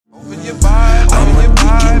I'm a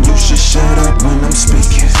geek and you should shut up when I'm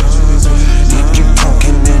speaking. If you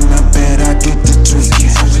talking, then I bet I get to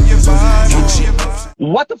tweaking.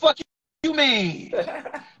 What the fuck you mean?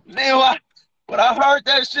 Man, when I heard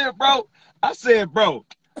that shit, bro, I said, bro.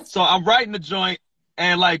 So I'm writing the joint,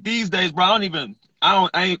 and like these days, bro, I'm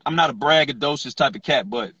not a braggadocious type of cat,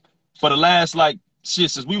 but for the last like shit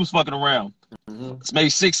since we was fucking around, it's maybe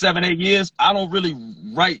 6, 7, 8 years, I don't really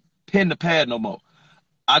write pen to pad no more.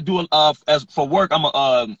 I do as for work, I'm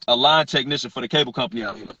a line technician for the cable company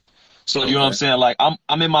out here. So you know what I'm saying? Like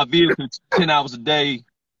I'm in my vehicle 10 hours a day.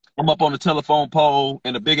 I'm up on the telephone pole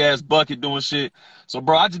in a big ass bucket doing shit. So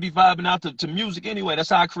bro, I just be vibing out to music anyway. That's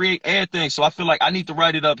how I create everything. So I feel like I need to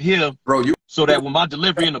write it up here, bro. So that when my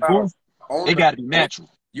delivery in the booth, it got to be natural.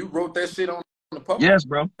 You wrote that shit on the public? Yes,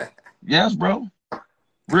 bro. Yes, bro.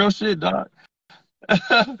 Real shit, dog.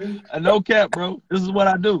 No cap, bro. This is what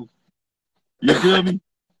I do. You feel me?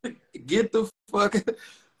 Get the fuck.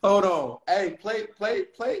 Hold on. Hey, play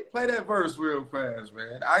that verse real fast,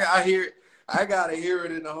 man. I hear it. I gotta hear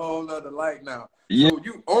it in a whole nother light now. Yeah. So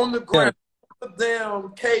you on the ground,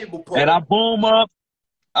 damn cable pole, and I boom up.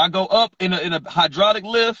 I go up in a hydraulic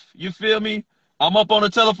lift. You feel me? I'm up on the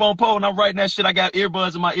telephone pole and I'm writing that shit. I got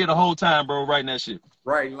earbuds in my ear the whole time, bro. Writing that shit.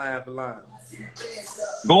 Right line for line.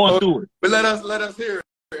 Going through it. But let us hear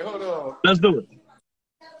it. Hold on. Let's do it.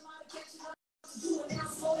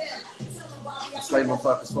 Slay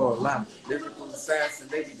motherfuckers for a lot. Lyrical assassin,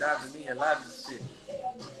 they be diving me a lot of this shit.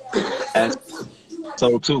 And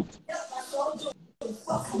so too.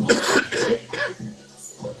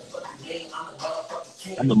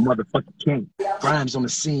 I'm the motherfucking king. Rhymes on the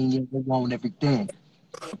scene, yeah, we want everything.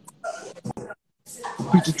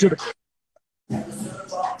 Preach it to the.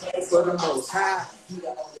 For the most high.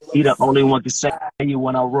 He the only one can say you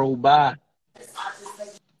when I roll by.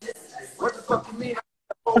 What the fuck you mean?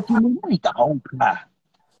 What you mean? I eat the whole pie.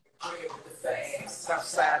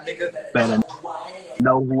 Southside nigga. Better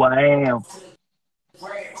know who I am.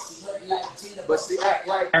 But she act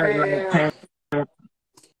like Pam.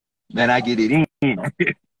 Then I get it in.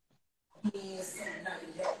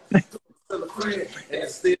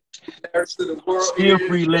 Still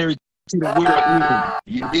free Larry to the world.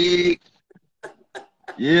 You dig?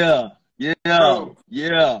 Yeah. Yeah. Bro,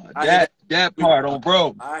 yeah. That part on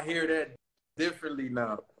bro. I hear that differently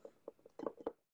now.